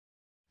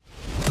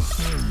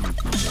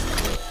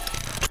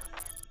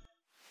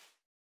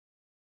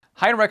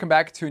Hi and welcome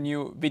back to a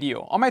new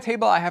video. On my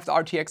table I have the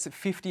RTX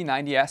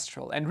 5090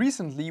 Astral, and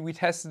recently we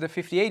tested the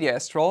 5080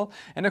 Astral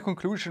and the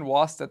conclusion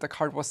was that the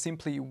card was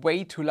simply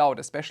way too loud,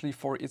 especially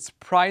for its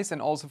price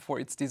and also for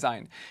its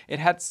design. It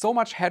had so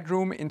much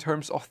headroom in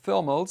terms of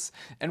thermals,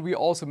 and we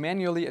also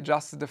manually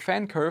adjusted the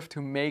fan curve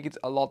to make it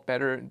a lot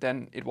better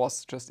than it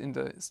was just in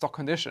the stock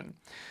condition.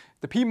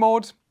 The P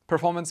mode,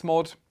 performance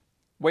mode,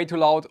 way too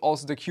loud.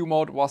 Also the Q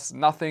mode was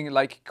nothing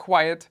like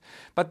quiet,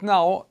 but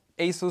now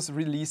ASUS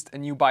released a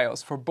new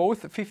BIOS for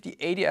both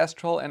 5080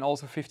 Astral and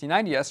also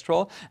 5090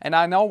 Astral, and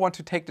I now want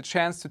to take the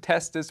chance to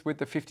test this with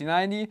the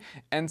 5090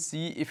 and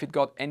see if it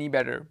got any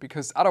better,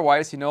 because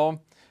otherwise, you know,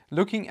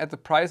 looking at the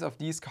price of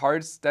these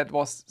cards, that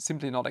was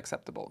simply not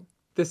acceptable.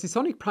 The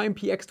Seasonic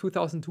PX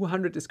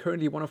 2200 is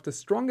currently one of the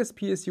strongest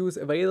PSUs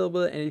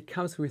available, and it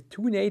comes with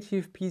two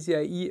native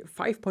PCIe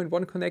 5.1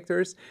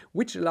 connectors,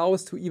 which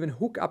allows to even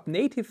hook up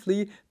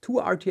natively to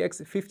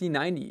RTX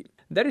 5090.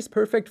 That is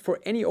perfect for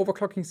any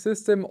overclocking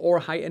system or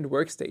high-end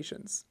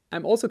workstations.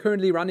 I'm also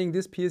currently running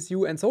this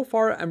PSU, and so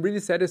far I'm really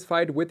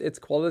satisfied with its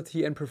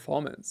quality and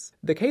performance.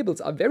 The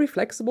cables are very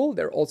flexible,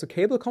 there are also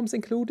cable comms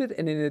included,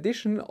 and in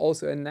addition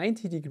also a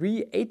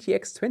 90-degree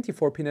ATX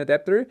 24-pin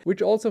adapter,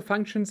 which also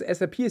functions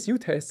as a PSU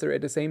tester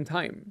at the same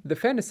time. The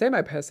fan is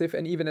semi-passive,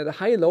 and even at a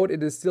high load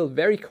it is still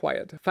very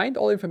quiet. Find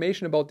all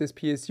information about this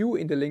PSU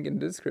in the link in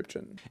the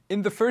description.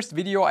 In the first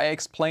video I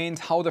explained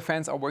how the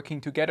fans are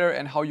working together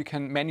and how you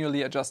can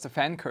manually adjust the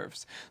fan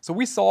curves. So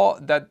we saw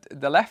that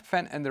the left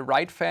fan and the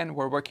right fan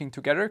were working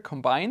together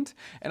combined,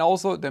 and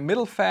also the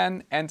middle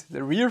fan and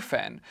the rear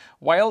fan,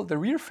 while the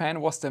rear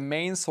fan was the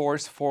main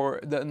source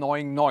for the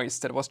annoying noise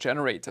that was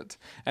generated.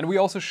 And we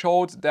also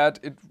showed that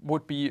it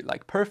would be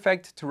like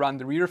perfect to run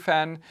the rear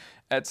fan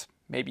at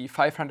maybe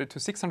 500 to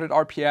 600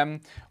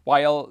 RPM,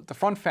 while the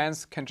front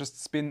fans can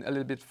just spin a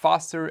little bit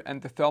faster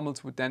and the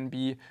thermals would then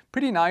be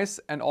pretty nice,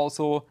 and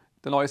also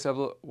the noise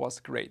level was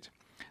great.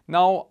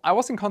 Now, I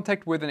was in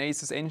contact with an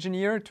ASUS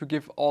engineer to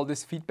give all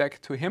this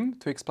feedback to him,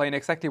 to explain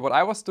exactly what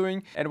I was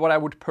doing and what I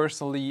would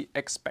personally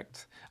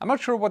expect. I'm not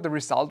sure what the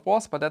result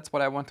was, but that's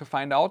what I want to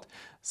find out.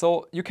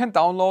 So you can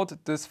download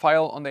this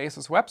file on the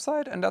ASUS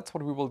website, and that's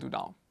what we will do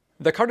now.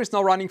 The card is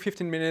now running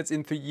 15 minutes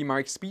in 3E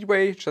Mark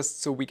Speedway,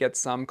 just so we get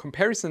some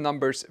comparison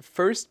numbers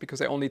first,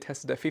 because I only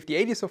tested the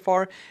 5080 so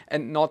far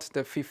and not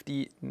the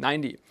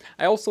 5090.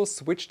 I also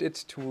switched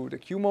it to the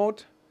Q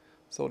mode,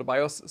 so the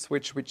BIOS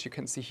switch, which you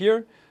can see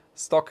here.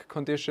 Stock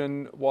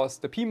condition was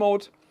the P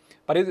mode,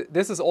 but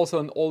this is also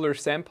an older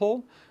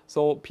sample,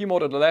 so P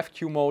mode on the left,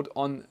 Q mode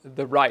on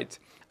the right.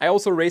 I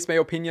also raised my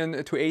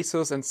opinion to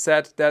ASUS and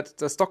said that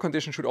the stock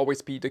condition should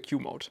always be the Q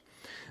mode.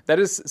 That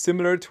is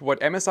similar to what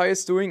MSI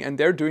is doing, and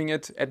they're doing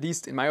it, at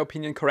least in my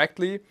opinion,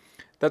 correctly,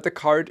 that the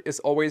card is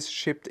always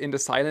shipped in the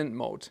silent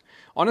mode.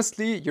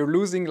 Honestly, you're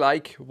losing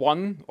like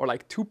 1 or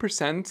like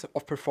 2%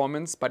 of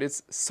performance, but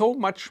it's so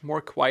much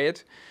more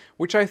quiet,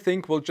 which I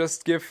think will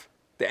just give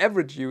the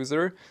average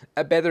user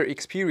a better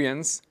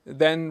experience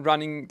than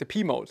running the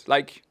P mode.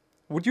 Like,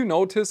 would you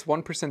notice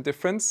 1%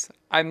 difference?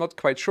 I'm not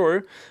quite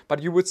sure,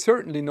 but you would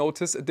certainly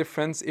notice a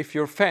difference if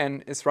your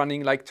fan is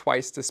running like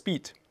twice the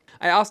speed.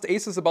 I asked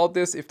ASUS about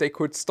this, if they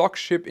could stock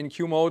ship in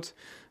Q mode,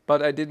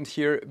 but I didn't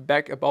hear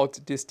back about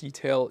this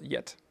detail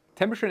yet.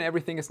 Temperature and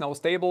everything is now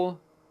stable.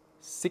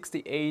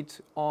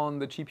 68 on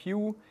the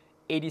GPU,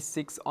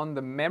 86 on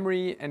the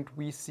memory, and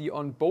we see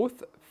on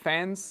both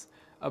fans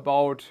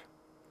about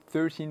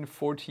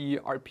 1340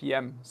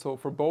 RPM, so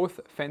for both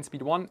fan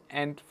speed 1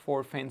 and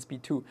for fan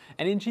speed 2.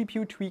 And in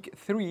GPU tweak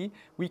 3,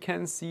 we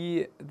can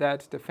see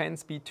that the fan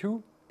speed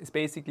 2 is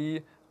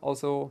basically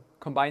also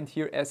combined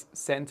here as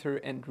center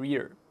and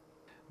rear.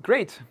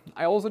 Great.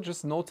 I also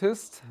just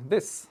noticed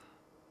this.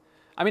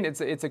 I mean,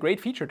 it's a great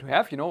feature to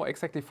have, you know,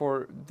 exactly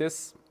for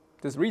this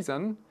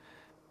reason.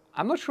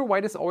 I'm not sure why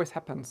this always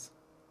happens.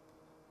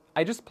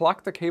 I just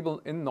plug the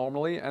cable in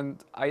normally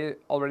and I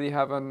already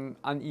have an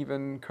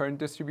uneven current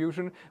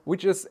distribution,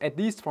 which is, at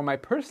least for my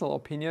personal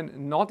opinion,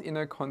 not in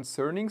a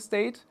concerning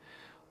state.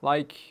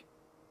 Like,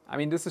 I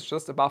mean, this is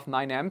just above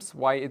 9 amps,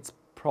 why it's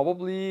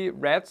probably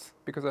red,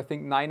 because I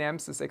think 9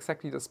 amps is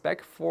exactly the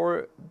spec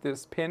for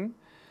this pin.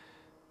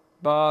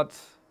 But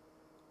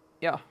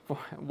yeah,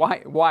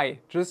 why?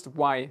 Just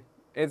why?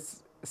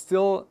 It's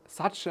still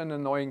such an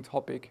annoying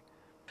topic.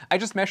 I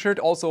just measured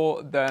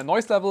also the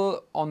noise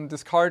level on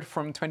this card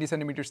from 20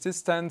 centimeters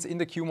distance in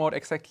the Q mode,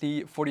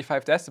 exactly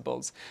 45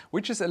 decibels,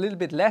 which is a little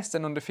bit less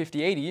than on the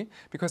 5080,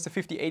 because the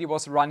 5080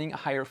 was running a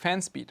higher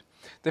fan speed.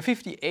 The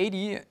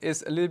 5080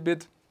 is a little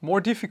bit more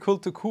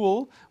difficult to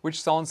cool,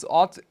 which sounds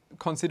odd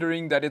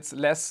considering that it's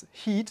less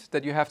heat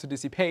that you have to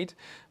dissipate,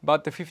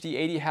 but the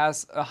 5080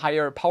 has a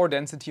higher power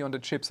density on the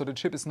chip, so the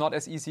chip is not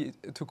as easy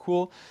to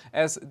cool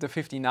as the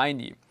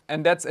 5090.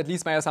 And that's at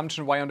least my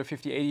assumption why on the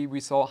 5080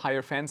 we saw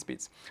higher fan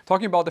speeds.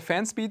 Talking about the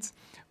fan speeds,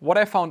 what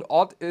I found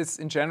odd is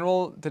in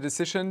general the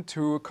decision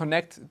to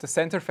connect the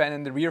center fan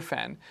and the rear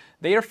fan.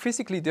 They are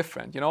physically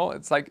different, you know,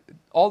 it's like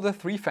all the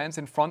three fans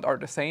in front are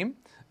the same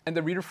and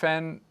the rear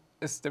fan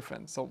is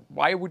different. So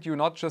why would you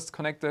not just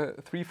connect the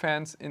 3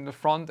 fans in the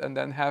front and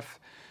then have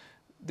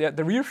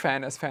the rear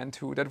fan as fan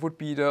 2? That would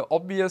be the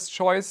obvious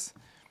choice.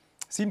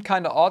 Seemed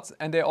kind of odd,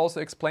 and they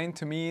also explained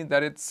to me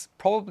that it's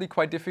probably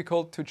quite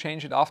difficult to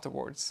change it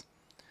afterwards.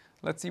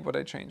 Let's see what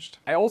I changed.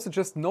 I also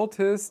just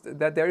noticed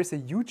that there is a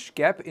huge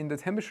gap in the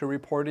temperature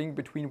reporting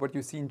between what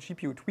you see in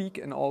GPU Tweak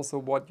and also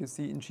what you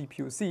see in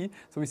GPU-C.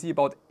 So we see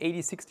about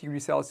 86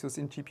 degrees Celsius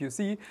in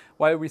GPU-C,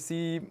 while we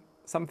see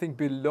something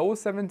below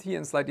 70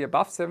 and slightly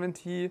above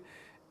 70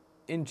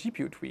 in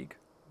GPU Tweak.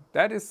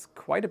 That is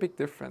quite a big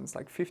difference,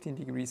 like 15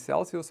 degrees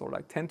Celsius or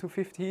like 10 to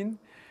 15.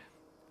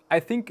 I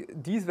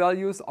think these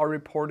values are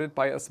reported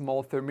by a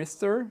small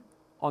thermistor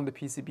on the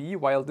PCB,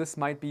 while this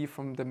might be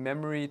from the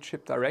memory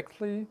chip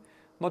directly.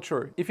 Not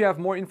sure. If you have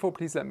more info,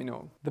 please let me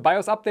know. The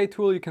BIOS update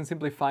tool you can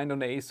simply find on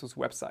the ASUS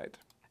website.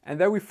 And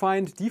there we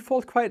find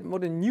default quiet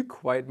mode and new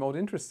quiet mode.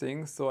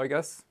 Interesting. So I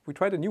guess we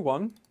tried a new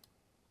one.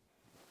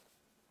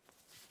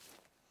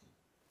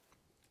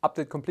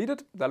 Update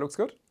completed. That looks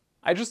good.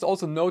 I just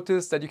also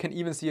noticed that you can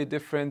even see a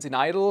difference in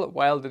idle,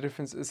 while the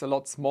difference is a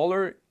lot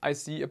smaller. I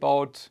see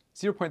about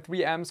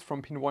 0.3 amps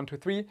from pin 1 to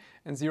 3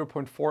 and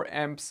 0.4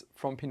 amps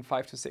from pin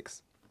 5 to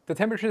 6. The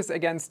temperature is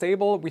again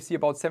stable. We see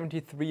about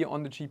 73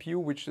 on the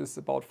GPU, which is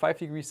about 5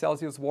 degrees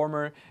Celsius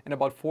warmer, and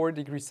about 4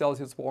 degrees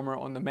Celsius warmer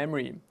on the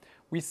memory.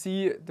 We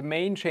see the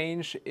main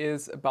change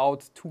is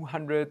about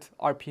 200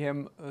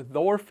 RPM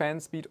lower fan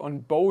speed on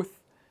both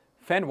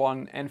fan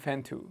 1 and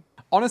fan 2.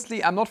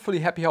 Honestly, I'm not fully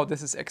happy how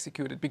this is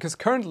executed, because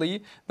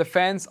currently the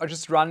fans are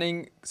just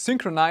running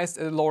synchronized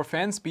at a lower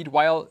fan speed,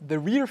 while the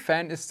rear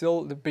fan is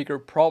still the bigger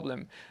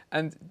problem.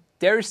 And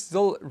there is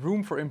still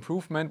room for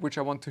improvement, which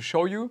I want to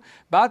show you,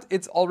 but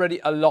it's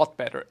already a lot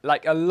better,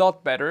 like a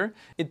lot better.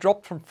 It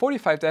dropped from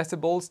 45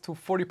 decibels to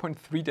 40.3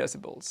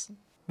 decibels.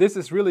 This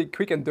is really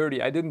quick and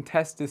dirty. I didn't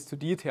test this to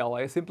detail.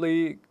 I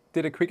simply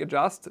did a quick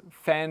adjust.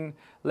 Fan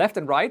left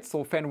and right,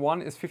 so fan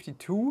 1 is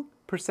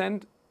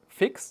 52%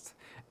 fixed,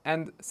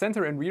 and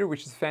center and rear,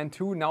 which is fan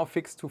 2, now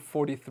fixed to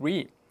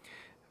 43.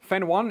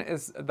 Fan 1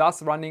 is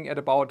thus running at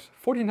about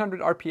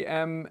 1400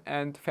 RPM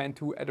and fan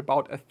 2 at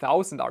about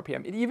 1000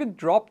 RPM. It even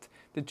dropped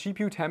the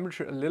GPU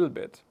temperature a little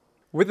bit.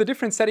 With a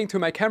different setting to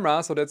my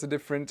camera, so that's a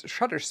different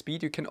shutter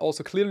speed, you can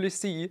also clearly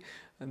see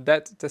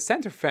that the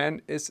center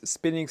fan is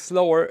spinning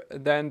slower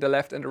than the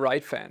left and the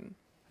right fan.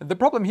 The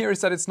problem here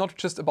is that it's not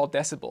just about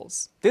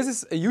decibels. This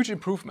is a huge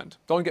improvement,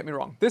 don't get me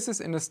wrong. This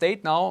is in a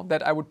state now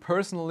that I would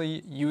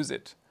personally use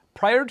it.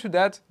 Prior to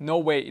that, no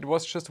way. It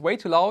was just way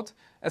too loud,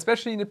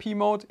 especially in the P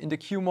mode. In the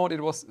Q mode, it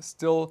was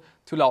still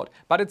too loud.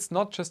 But it's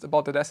not just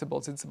about the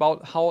decibels. It's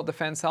about how the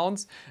fan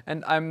sounds.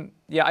 And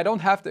I don't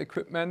have the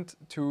equipment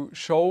to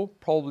show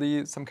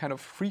probably some kind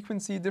of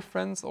frequency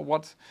difference or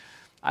what,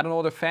 I don't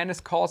know, the fan is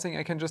causing.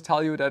 I can just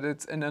tell you that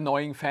it's an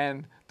annoying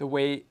fan the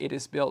way it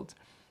is built.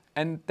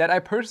 And that I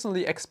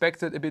personally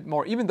expected a bit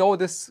more. Even though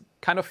this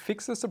kind of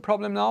fixes the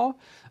problem now,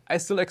 I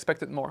still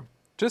expected more.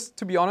 Just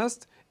to be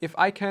honest, if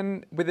I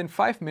can, within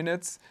 5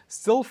 minutes,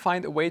 still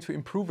find a way to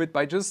improve it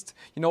by just,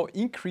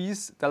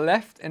 increase the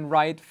left and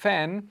right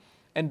fan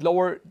and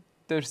lower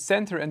the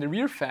center and the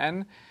rear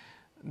fan,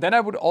 then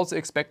I would also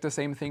expect the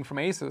same thing from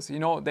ASUS.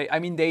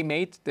 They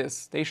made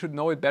this. They should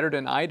know it better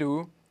than I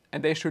do,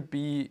 and they should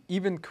be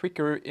even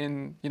quicker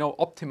in,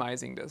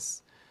 optimizing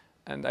this.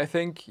 And I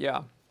think,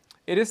 yeah,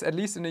 it is at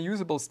least in a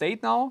usable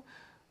state now,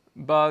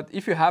 but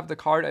if you have the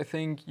card, I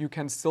think you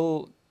can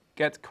still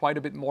get quite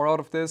a bit more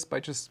out of this by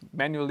just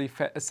manually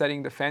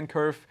setting the fan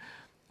curve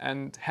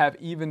and have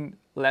even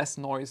less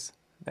noise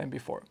than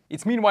before.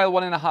 It's meanwhile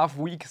 1.5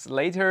 weeks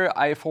later.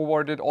 I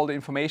forwarded all the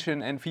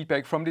information and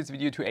feedback from this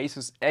video to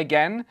ASUS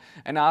again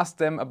and asked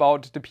them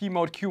about the P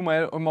mode, Q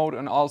mode,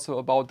 and also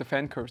about the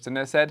fan curves. And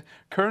I said,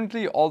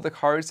 currently all the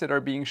cards that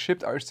are being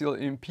shipped are still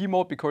in P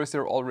mode because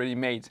they're already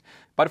made.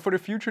 But for the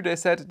future, they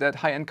said that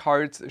high-end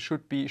cards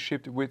should be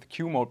shipped with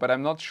Q mode, but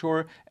I'm not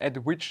sure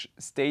at which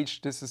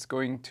stage this is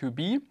going to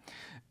be.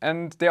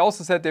 And they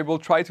also said they will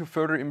try to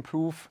further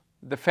improve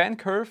the fan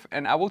curve,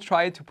 and I will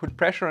try to put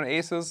pressure on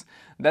ASUS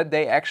that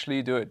they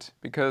actually do it,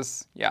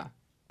 because yeah,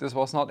 this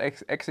was not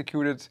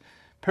executed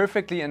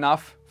perfectly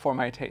enough for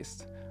my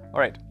taste. All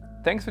right,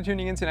 thanks for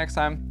tuning in. See you next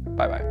time.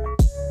 Bye bye.